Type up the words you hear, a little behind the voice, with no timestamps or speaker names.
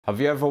Have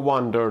you ever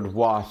wondered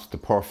what the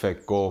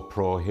perfect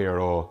GoPro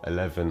HERO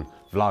 11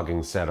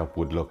 vlogging setup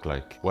would look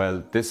like?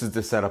 Well, this is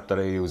the setup that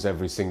I use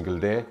every single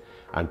day,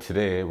 and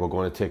today we're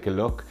going to take a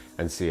look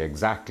and see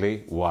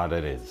exactly what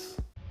it is.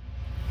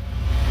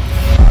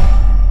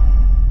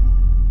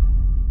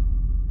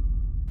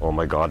 Oh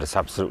my God, it's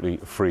absolutely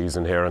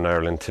freezing here in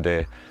Ireland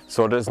today.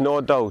 So there's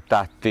no doubt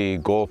that the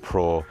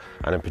GoPro,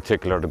 and in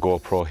particular the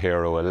GoPro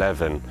HERO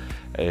 11,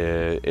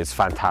 is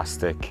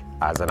fantastic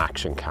as an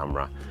action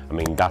camera. I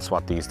mean, that's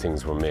what these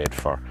things were made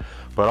for.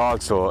 But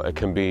also it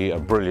can be a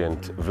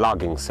brilliant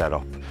vlogging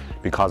setup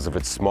because of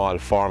its small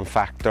form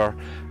factor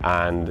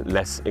and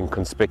less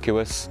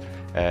inconspicuous.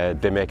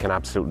 They make an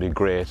absolutely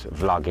great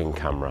vlogging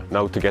camera.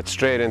 Now, to get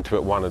straight into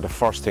it, one of the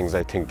first things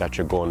I think that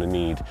you're going to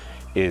need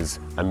is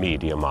a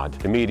media mod.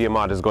 The media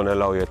mod is going to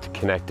allow you to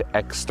connect to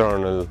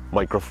external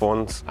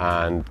microphones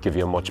and give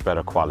you a much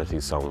better quality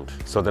sound.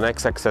 So the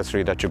next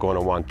accessory that you're going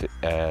to want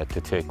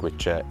to take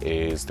with you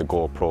is the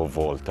GoPro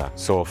Volta.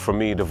 So for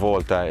me, the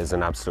Volta is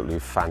an absolutely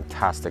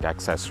fantastic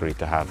accessory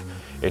to have.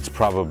 It's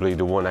probably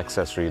the one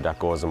accessory that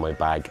goes in my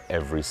bag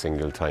every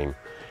single time.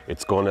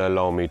 It's going to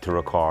allow me to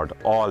record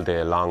all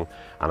day long,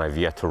 and I've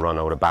yet to run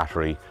out of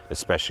battery,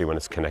 especially when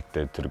it's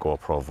connected to the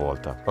GoPro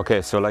Volta.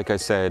 Okay, so like I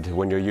said,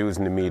 when you're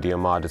using the media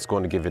mod, it's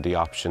going to give you the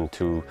option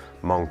to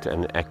mount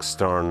an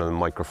external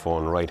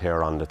microphone right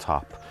here on the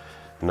top.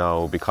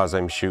 Now, because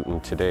I'm shooting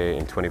today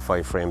in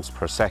 25 frames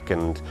per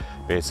second,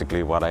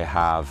 basically what I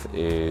have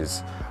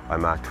is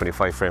I'm at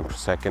 25 frames per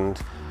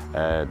second.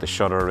 The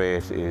shutter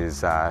rate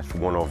is at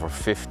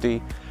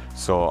 1/50.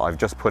 So I've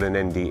just put an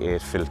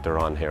ND8 filter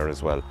on here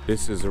as well.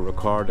 This is a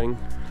recording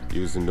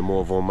using the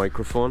Movo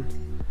microphone.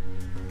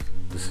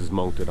 This is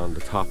mounted on the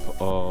top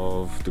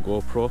of the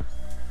GoPro.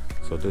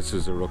 So this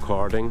is a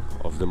recording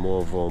of the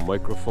Movo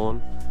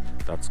microphone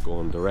that's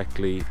going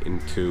directly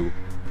into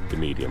the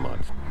media mod.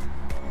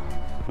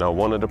 Now,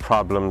 one of the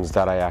problems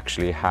that I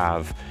actually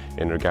have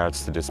in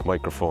regards to this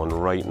microphone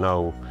right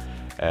now,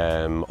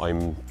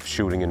 I'm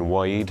shooting in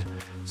wide.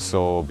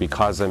 So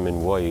because I'm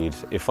in wide,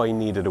 if I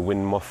needed a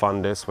wind muff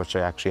on this, which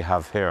I actually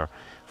have here,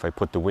 if I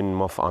put the wind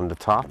muff on the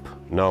top,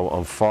 now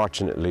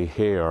unfortunately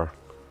here,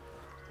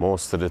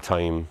 most of the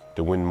time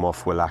the wind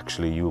muff will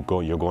actually, you're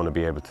going to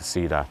be able to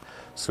see that.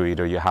 So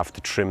either you have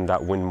to trim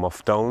that wind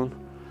muff down,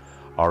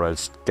 or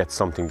else get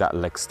something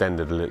that'll extend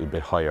it a little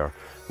bit higher.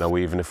 Now,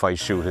 even if I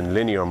shoot in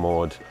linear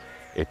mode,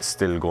 it's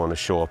still going to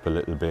show up a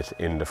little bit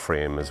in the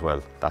frame as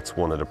well. That's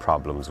one of the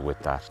problems with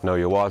that. Now,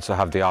 you also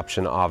have the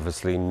option,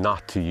 obviously,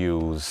 not to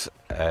use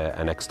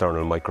an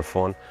external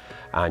microphone,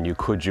 and you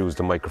could use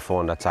the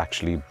microphone that's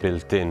actually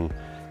built in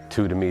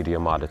to the media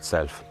mod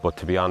itself. But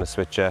to be honest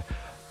with you,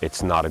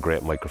 it's not a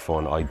great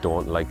microphone. I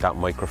don't like that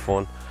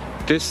microphone.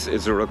 This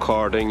is a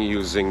recording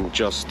using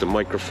just the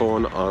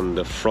microphone on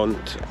the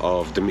front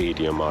of the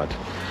media mod.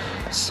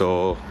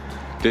 So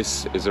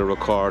this is a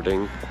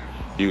recording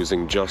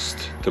using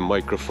just the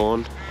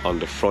microphone on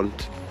the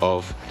front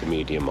of the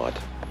media mod.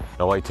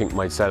 Now, I think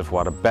myself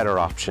what a better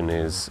option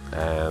is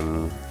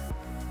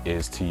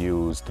to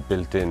use the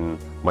built-in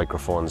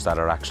microphones that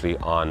are actually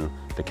on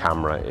the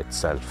camera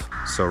itself.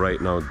 So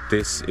right now,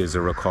 this is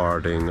a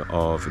recording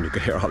of, and you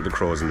can hear all the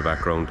crows in the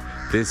background,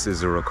 this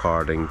is a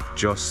recording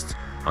just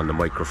on the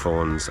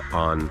microphones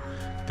on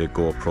the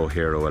GoPro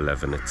HERO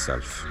 11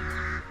 itself.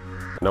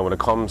 Now, when it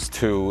comes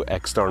to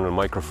external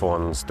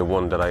microphones, the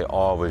one that I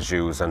always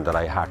use and that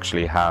I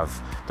actually have,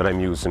 that I'm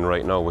using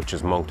right now, which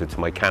is mounted to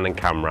my Canon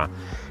camera,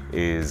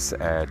 is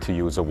to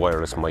use a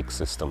wireless mic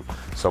system.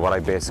 So what I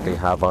basically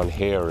have on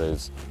here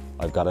is,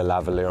 I've got a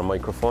lavalier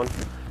microphone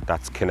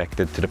that's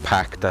connected to the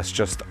pack that's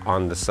just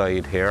on the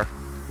side here,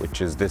 which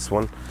is this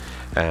one,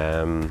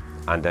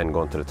 and then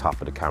going to the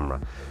top of the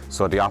camera.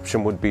 So the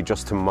option would be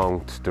just to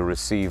mount the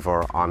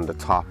receiver on the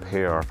top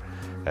here,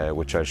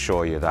 which I'll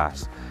show you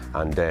that,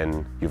 and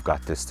then you've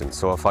got distance.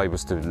 So if I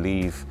was to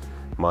leave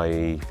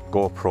my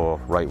GoPro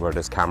right where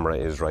this camera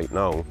is right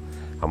now,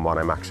 and what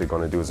I'm actually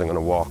going to do is I'm going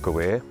to walk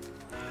away.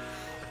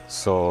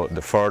 So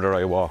the further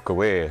I walk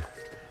away,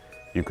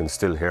 you can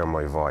still hear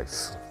my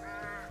voice.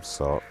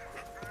 So,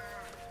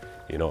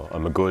 you know,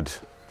 I'm a good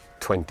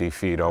 20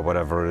 feet or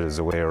whatever it is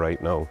away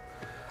right now,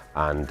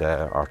 and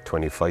or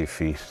 25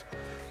 feet.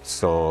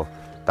 So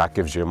that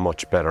gives you a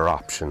much better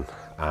option,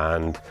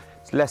 and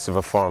it's less of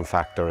a form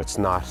factor. It's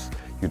not,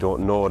 you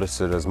don't notice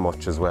it as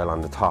much as well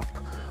on the top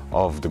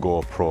of the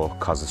GoPro,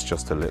 because it's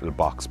just a little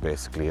box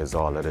basically is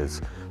all it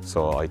is.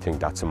 So I think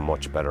that's a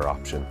much better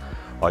option.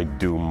 I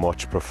do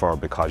much prefer,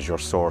 because your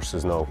source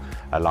is now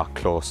a lot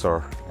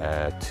closer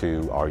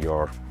to,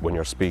 or when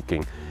you're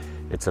speaking,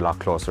 it's a lot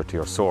closer to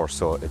your source,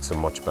 so it's a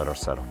much better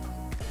setup.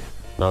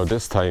 Now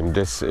this time,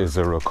 this is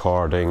a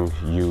recording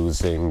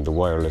using the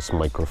wireless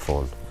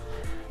microphone.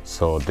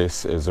 So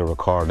this is a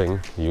recording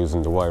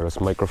using the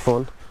wireless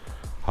microphone.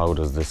 How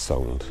does this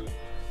sound?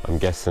 I'm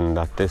guessing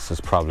that this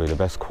is probably the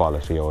best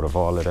quality out of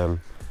all of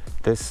them.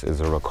 This is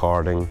a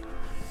recording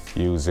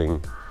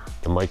using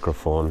the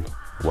microphone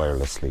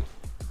wirelessly.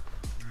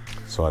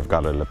 So I've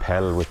got a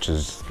lapel which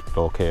is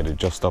located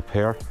just up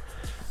here,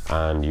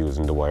 and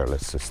using the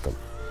wireless system.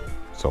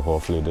 So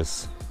hopefully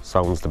this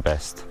sounds the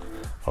best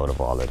out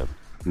of all of them.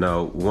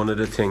 Now, one of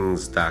the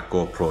things that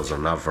GoPros are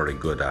not very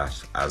good at,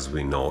 as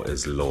we know,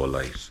 is low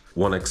light.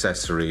 One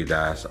accessory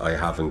that I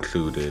have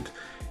included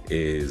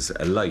is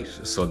a light.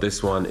 So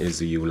this one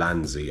is a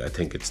Ulanzi. I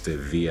think it's the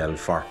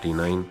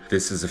VL49.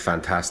 This is a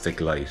fantastic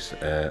light.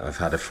 I've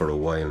had it for a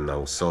while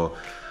now. So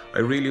I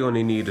really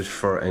only need it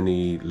for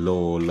any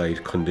low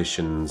light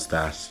conditions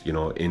that, you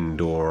know,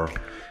 indoor,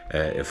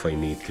 if I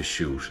need to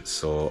shoot.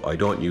 So I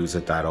don't use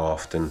it that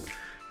often.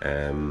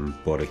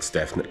 But it's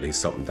definitely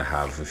something to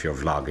have if you're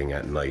vlogging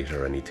at night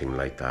or anything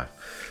like that.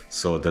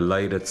 So the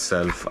light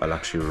itself, I'll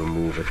actually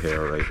remove it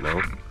here right now.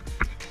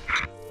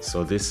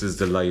 So this is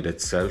the light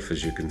itself,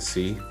 as you can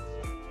see.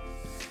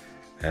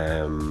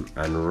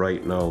 And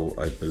right now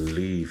I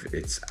believe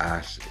it's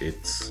at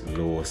its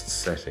lowest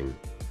setting.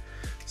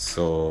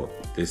 So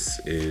this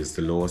is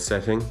the lowest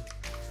setting,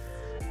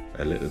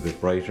 a little bit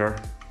brighter,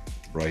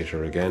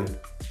 brighter again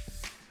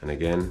and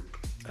again.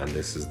 And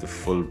this is the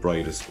full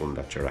brightest one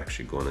that you're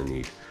actually going to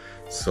need.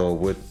 So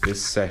with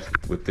this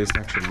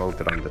actually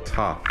mounted on the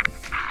top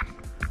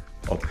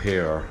up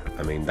here,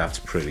 I mean, that's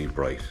pretty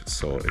bright,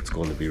 so it's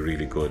going to be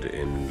really good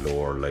in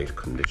lower light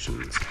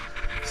conditions.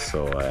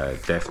 So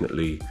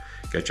definitely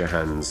get your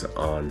hands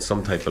on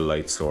some type of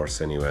light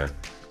source anyway,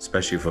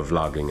 especially for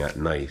vlogging at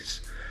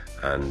night.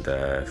 And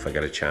if I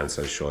get a chance,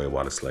 I'll show you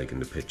what it's like in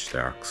the pitch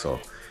dark. So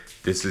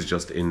this is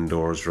just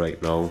indoors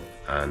right now,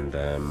 and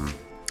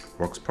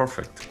works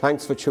perfect.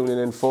 Thanks for tuning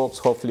in, folks.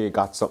 Hopefully you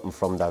got something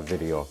from that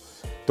video.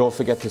 Don't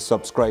forget to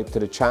subscribe to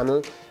the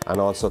channel and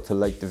also to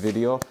like the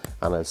video,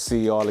 and I'll see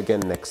you all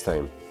again next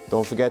time.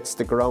 Don't forget,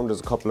 stick around,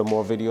 there's a couple of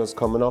more videos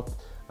coming up,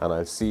 and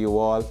I'll see you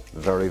all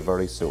very,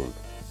 very soon.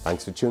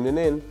 Thanks for tuning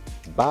in.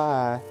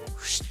 Bye.